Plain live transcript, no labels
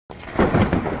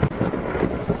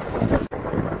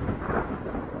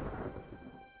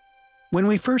When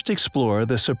we first explore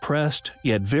the suppressed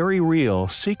yet very real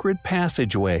secret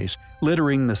passageways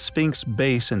littering the Sphinx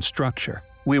base and structure,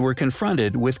 we were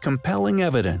confronted with compelling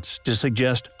evidence to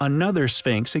suggest another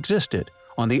Sphinx existed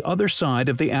on the other side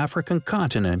of the African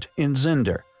continent in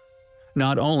Zinder.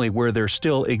 Not only were there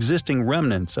still existing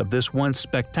remnants of this once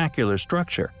spectacular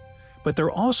structure, but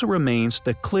there also remains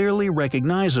the clearly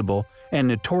recognizable and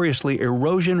notoriously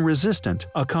erosion-resistant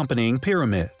accompanying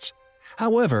pyramids.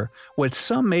 However, what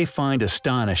some may find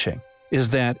astonishing is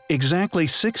that exactly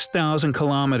 6,000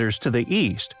 kilometers to the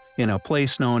east, in a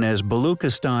place known as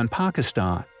Baluchistan,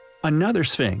 Pakistan, another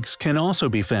Sphinx can also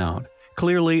be found,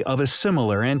 clearly of a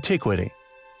similar antiquity.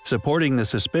 Supporting the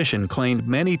suspicion claimed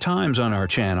many times on our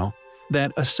channel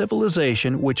that a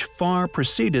civilization which far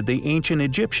preceded the ancient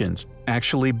Egyptians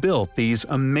actually built these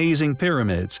amazing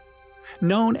pyramids.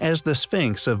 Known as the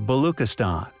Sphinx of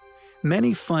Baluchistan,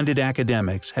 many funded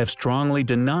academics have strongly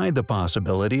denied the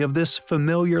possibility of this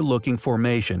familiar-looking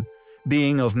formation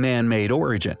being of man-made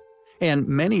origin, and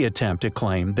many attempt to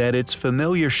claim that its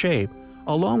familiar shape,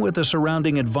 along with the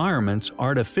surrounding environment's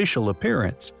artificial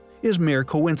appearance, is mere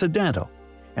coincidental,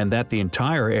 and that the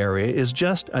entire area is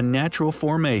just a natural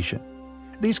formation.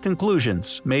 These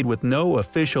conclusions, made with no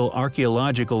official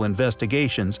archaeological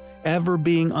investigations ever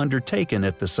being undertaken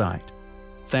at the site.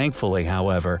 Thankfully,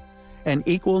 however, an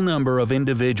equal number of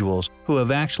individuals who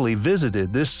have actually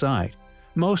visited this site,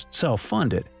 most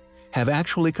self-funded, have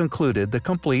actually concluded the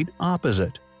complete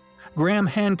opposite. Graham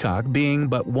Hancock being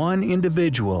but one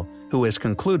individual who has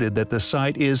concluded that the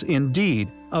site is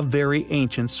indeed a very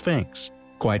ancient Sphinx,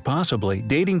 quite possibly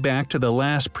dating back to the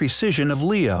last precession of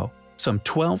Leo, some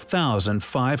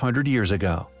 12,500 years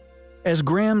ago. As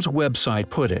Graham's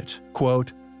website put it,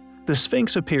 quote, "The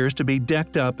Sphinx appears to be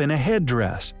decked up in a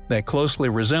headdress that closely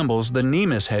resembles the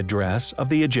Nemes headdress of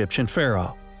the Egyptian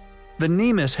pharaoh. The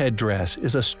Nemes headdress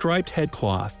is a striped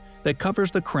headcloth that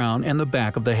covers the crown and the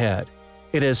back of the head.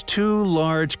 It has two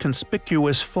large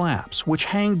conspicuous flaps which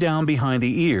hang down behind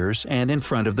the ears and in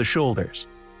front of the shoulders.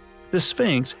 The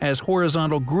Sphinx has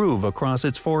horizontal groove across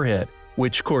its forehead,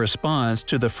 which corresponds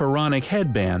to the pharaonic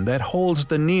headband that holds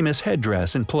the Nemes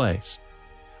headdress in place.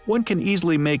 One can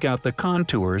easily make out the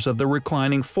contours of the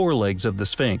reclining forelegs of the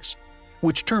Sphinx,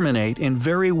 which terminate in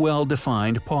very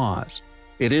well-defined paws.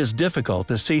 It is difficult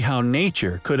to see how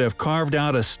nature could have carved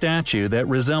out a statue that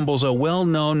resembles a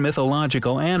well-known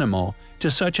mythological animal to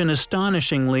such an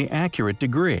astonishingly accurate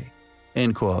degree."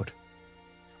 End quote.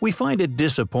 We find it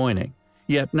disappointing,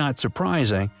 yet not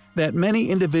surprising, that many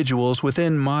individuals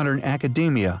within modern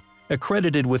academia,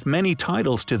 accredited with many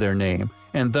titles to their name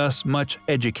and thus much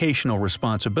educational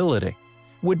responsibility,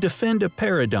 would defend a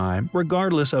paradigm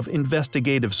regardless of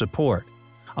investigative support,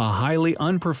 a highly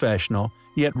unprofessional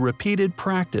yet repeated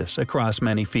practice across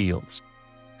many fields.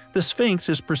 The Sphinx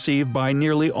is perceived by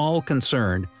nearly all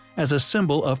concerned as a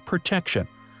symbol of protection,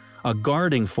 a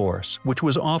guarding force which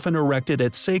was often erected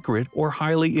at sacred or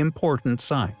highly important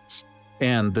sites.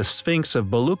 And the Sphinx of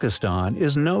Baluchistan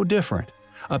is no different,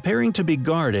 appearing to be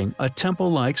guarding a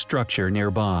temple-like structure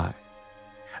nearby.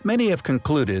 Many have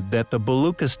concluded that the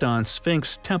Baluchistan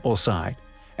Sphinx temple site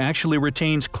actually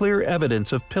retains clear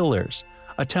evidence of pillars,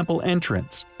 a temple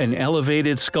entrance, an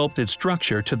elevated sculpted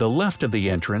structure to the left of the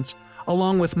entrance,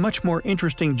 along with much more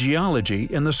interesting geology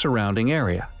in the surrounding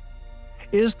area.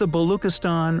 Is the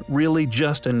Baluchistan really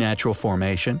just a natural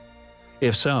formation?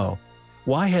 If so,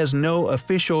 why has no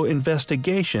official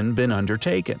investigation been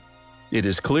undertaken? It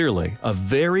is clearly a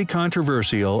very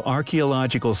controversial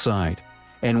archaeological site,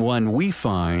 and one we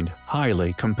find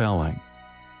highly compelling.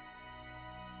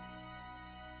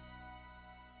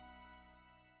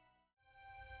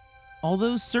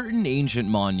 Although certain ancient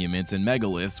monuments and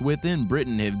megaliths within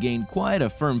Britain have gained quite a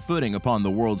firm footing upon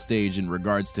the world stage in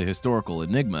regards to historical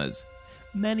enigmas,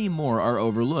 many more are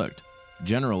overlooked,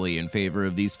 generally in favor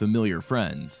of these familiar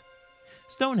friends.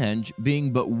 Stonehenge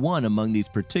being but one among these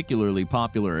particularly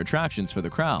popular attractions for the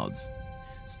crowds.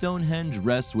 Stonehenge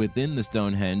rests within the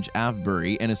Stonehenge,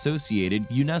 Avebury, and associated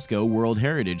UNESCO World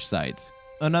Heritage Sites.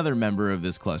 Another member of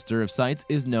this cluster of sites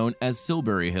is known as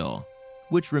Silbury Hill,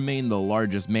 which remained the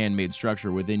largest man-made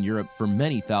structure within Europe for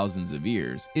many thousands of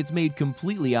years. It's made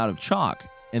completely out of chalk,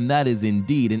 and that is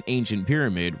indeed an ancient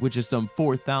pyramid which is some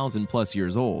 4,000 plus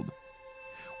years old.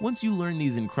 Once you learn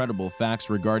these incredible facts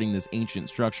regarding this ancient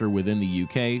structure within the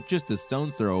UK, just a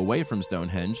stone's throw away from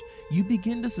Stonehenge, you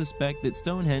begin to suspect that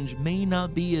Stonehenge may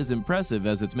not be as impressive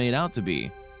as it's made out to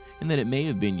be, and that it may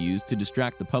have been used to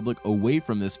distract the public away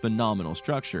from this phenomenal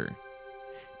structure.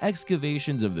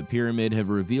 Excavations of the pyramid have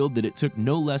revealed that it took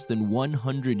no less than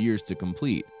 100 years to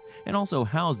complete, and also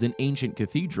housed an ancient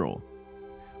cathedral.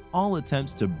 All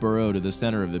attempts to burrow to the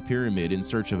center of the pyramid in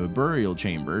search of a burial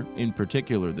chamber, in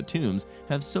particular the tombs,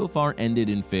 have so far ended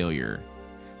in failure.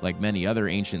 Like many other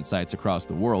ancient sites across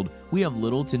the world, we have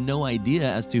little to no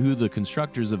idea as to who the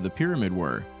constructors of the pyramid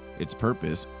were, its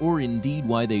purpose, or indeed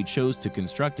why they chose to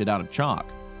construct it out of chalk.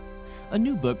 A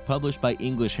new book published by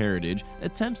English Heritage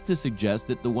attempts to suggest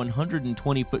that the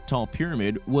 120-foot-tall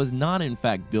pyramid was not in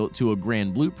fact built to a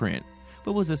grand blueprint,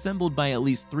 but was assembled by at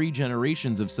least 3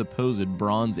 generations of supposed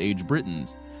Bronze Age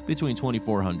Britons between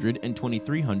 2400 and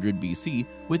 2300 BC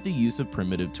with the use of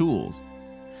primitive tools.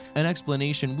 An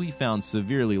explanation we found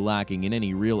severely lacking in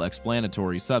any real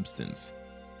explanatory substance.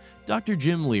 Dr.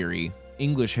 Jim Leary,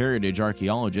 English heritage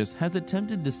archaeologist, has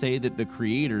attempted to say that the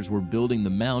creators were building the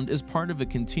mound as part of a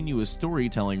continuous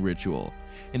storytelling ritual,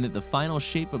 and that the final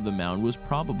shape of the mound was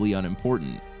probably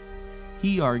unimportant.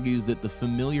 He argues that the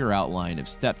familiar outline of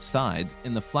stepped sides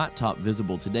and the flat top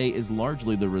visible today is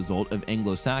largely the result of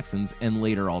Anglo-Saxons and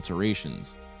later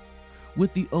alterations.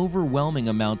 With the overwhelming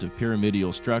amount of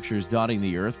pyramidal structures dotting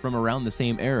the earth from around the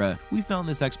same era, we found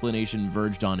this explanation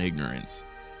verged on ignorance.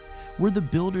 Were the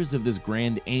builders of this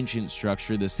grand ancient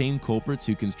structure the same culprits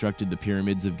who constructed the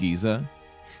pyramids of Giza?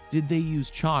 Did they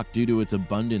use chalk due to its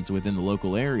abundance within the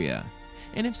local area?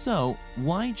 And if so,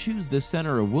 why choose the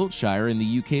center of Wiltshire in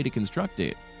the UK to construct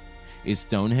it? Is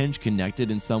Stonehenge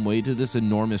connected in some way to this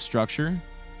enormous structure?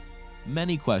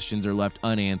 Many questions are left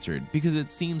unanswered because it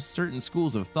seems certain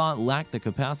schools of thought lack the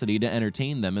capacity to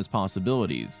entertain them as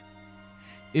possibilities.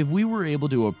 If we were able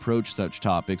to approach such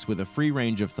topics with a free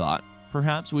range of thought,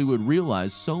 perhaps we would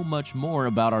realize so much more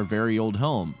about our very old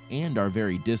home and our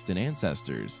very distant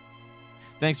ancestors.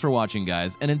 Thanks for watching,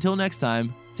 guys, and until next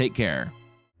time, take care.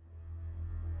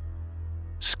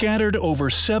 Scattered over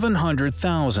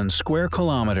 700,000 square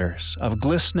kilometers of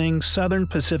glistening southern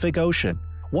Pacific Ocean,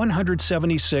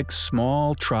 176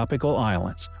 small tropical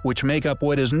islands, which make up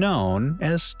what is known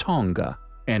as Tonga.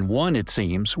 And one, it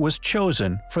seems, was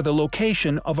chosen for the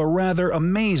location of a rather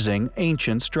amazing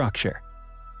ancient structure.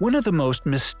 One of the most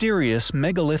mysterious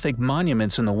megalithic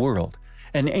monuments in the world,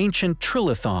 an ancient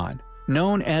trilithon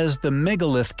known as the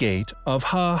Megalith Gate of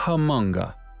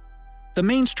Hahamunga. The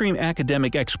mainstream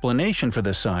academic explanation for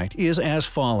the site is as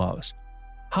follows.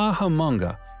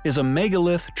 Hahamunga is a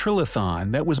megalith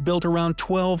trilithon that was built around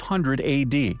 1200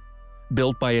 AD,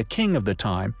 built by a king of the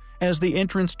time as the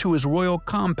entrance to his royal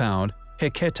compound,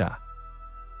 Heketa.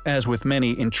 As with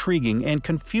many intriguing and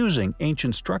confusing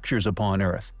ancient structures upon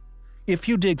Earth, if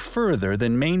you dig further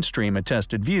than mainstream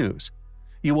attested views,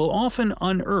 you will often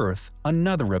unearth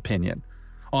another opinion,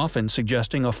 often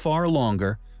suggesting a far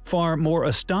longer, far more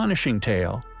astonishing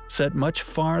tale set much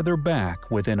farther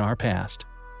back within our past.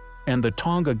 And the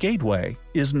Tonga Gateway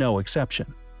is no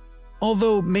exception.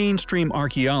 Although mainstream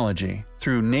archaeology,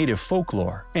 through native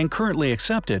folklore and currently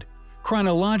accepted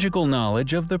chronological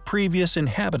knowledge of the previous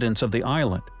inhabitants of the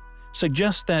island,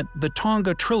 suggests that the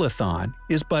Tonga Trilithon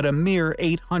is but a mere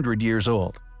 800 years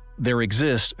old. There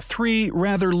exist 3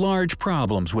 rather large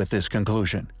problems with this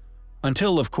conclusion.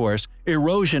 Until, of course,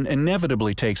 erosion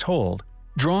inevitably takes hold,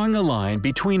 drawing a line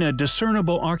between a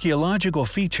discernible archaeological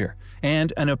feature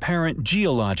and an apparent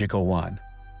geological one.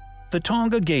 The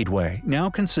Tonga Gateway now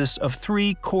consists of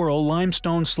 3 coral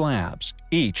limestone slabs,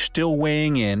 each still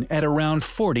weighing in at around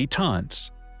 40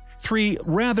 tons. 3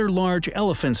 rather large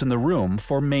elephants in the room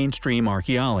for mainstream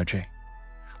archaeology.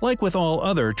 Like with all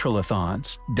other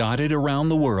trilithons dotted around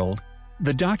the world,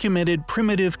 the documented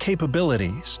primitive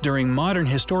capabilities during modern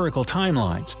historical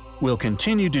timelines will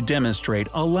continue to demonstrate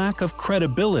a lack of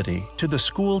credibility to the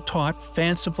school-taught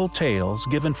fanciful tales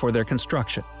given for their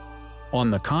construction. On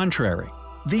the contrary,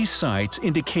 these sites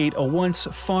indicate a once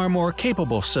far more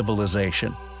capable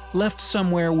civilization left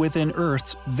somewhere within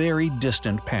Earth's very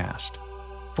distant past.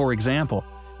 For example,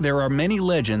 there are many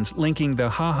legends linking the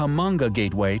Hahamunga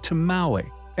Gateway to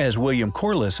Maui. As William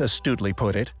Corliss astutely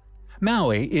put it,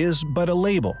 Maui is but a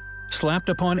label, slapped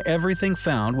upon everything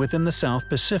found within the South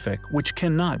Pacific which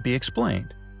cannot be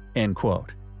explained." End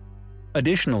quote.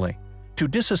 Additionally, to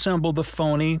disassemble the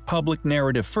phony public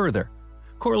narrative further,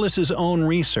 Corliss's own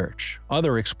research,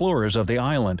 other explorers of the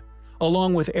island,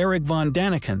 along with Eric von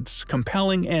Daniken's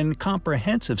compelling and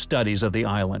comprehensive studies of the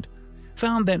island,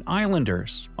 found that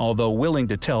islanders, although willing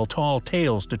to tell tall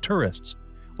tales to tourists,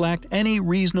 lacked any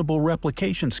reasonable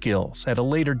replication skills at a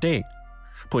later date.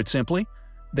 Put simply,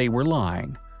 they were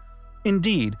lying.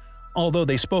 Indeed, although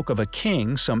they spoke of a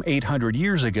king some 800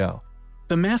 years ago,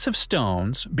 the massive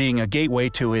stones, being a gateway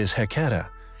to his Heketa,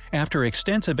 after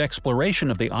extensive exploration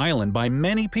of the island by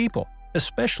many people,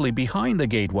 especially behind the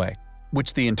gateway,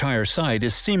 which the entire site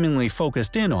is seemingly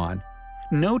focused in on,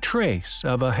 no trace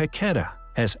of a Heketa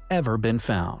has ever been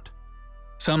found.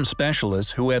 Some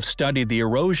specialists who have studied the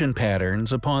erosion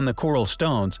patterns upon the coral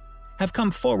stones have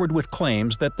come forward with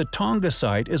claims that the Tonga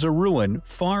site is a ruin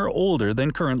far older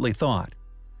than currently thought,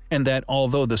 and that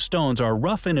although the stones are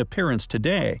rough in appearance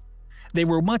today, they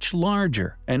were much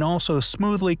larger and also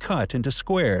smoothly cut into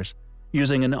squares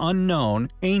using an unknown,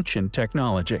 ancient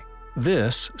technology.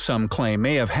 This, some claim,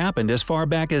 may have happened as far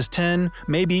back as 10,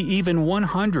 maybe even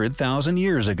 100,000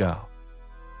 years ago.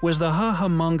 Was the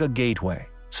Hahamunga Gateway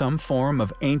some form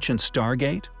of ancient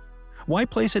stargate? Why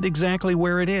place it exactly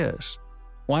where it is?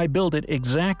 Why build it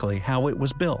exactly how it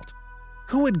was built?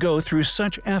 Who would go through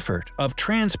such effort of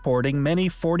transporting many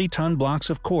 40-ton blocks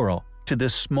of coral to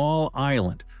this small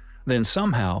island, then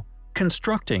somehow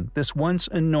constructing this once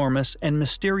enormous and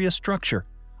mysterious structure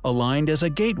aligned as a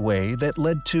gateway that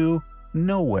led to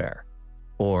nowhere?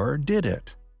 Or did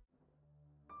it?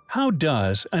 How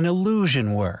does an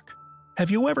illusion work?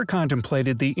 Have you ever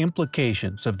contemplated the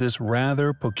implications of this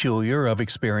rather peculiar of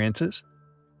experiences?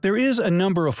 There is a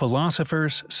number of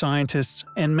philosophers, scientists,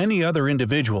 and many other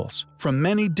individuals from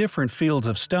many different fields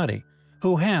of study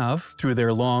who have, through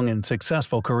their long and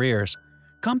successful careers,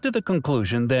 come to the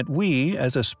conclusion that we,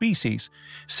 as a species,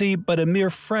 see but a mere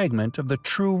fragment of the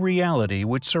true reality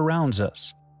which surrounds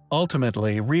us,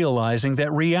 ultimately realizing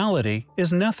that reality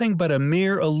is nothing but a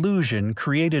mere illusion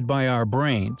created by our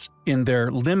brains in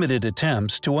their limited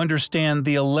attempts to understand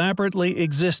the elaborately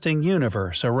existing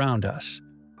universe around us.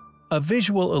 A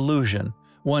visual illusion,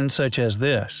 one such as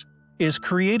this, is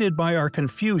created by our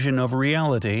confusion of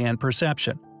reality and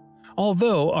perception.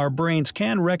 Although our brains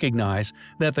can recognize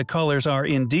that the colors are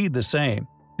indeed the same,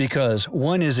 because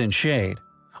one is in shade,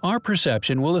 our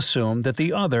perception will assume that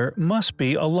the other must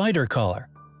be a lighter color.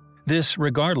 This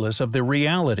regardless of the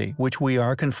reality which we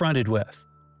are confronted with.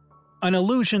 An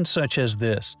illusion such as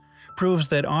this proves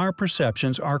that our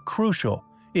perceptions are crucial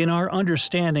in our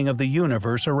understanding of the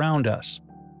universe around us.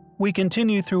 We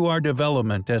continue through our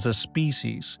development as a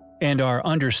species and our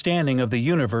understanding of the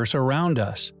universe around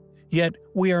us, yet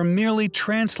we are merely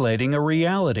translating a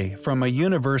reality from a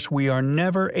universe we are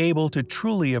never able to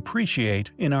truly appreciate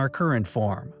in our current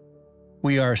form.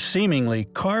 We are seemingly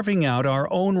carving out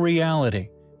our own reality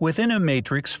within a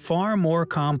matrix far more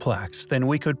complex than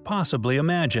we could possibly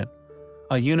imagine,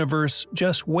 a universe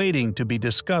just waiting to be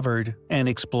discovered and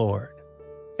explored.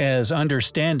 As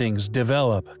understandings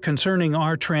develop concerning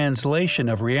our translation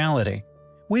of reality,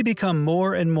 we become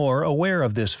more and more aware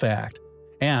of this fact,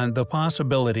 and the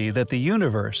possibility that the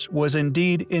universe was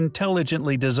indeed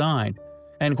intelligently designed,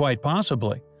 and quite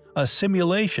possibly a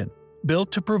simulation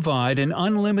built to provide an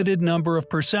unlimited number of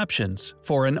perceptions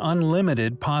for an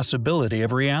unlimited possibility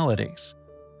of realities.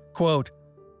 Quote,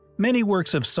 "Many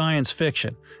works of science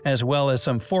fiction, as well as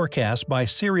some forecasts by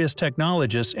serious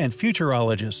technologists and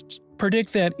futurologists,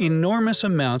 predict that enormous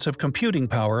amounts of computing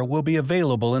power will be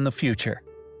available in the future.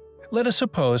 Let us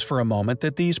suppose for a moment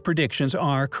that these predictions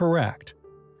are correct.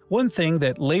 One thing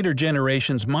that later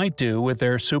generations might do with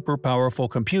their super-powerful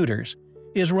computers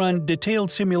is run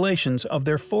detailed simulations of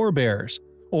their forebears,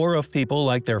 or of people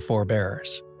like their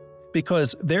forebears.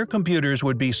 Because their computers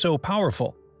would be so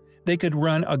powerful, they could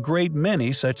run a great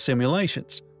many such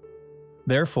simulations.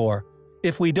 Therefore,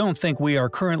 if we don't think we are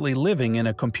currently living in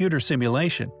a computer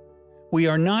simulation, we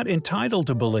are not entitled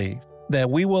to believe that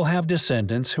we will have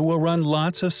descendants who will run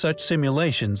lots of such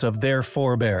simulations of their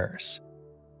forebears."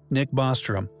 Nick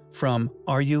Bostrom from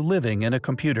Are You Living in a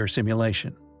Computer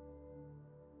Simulation?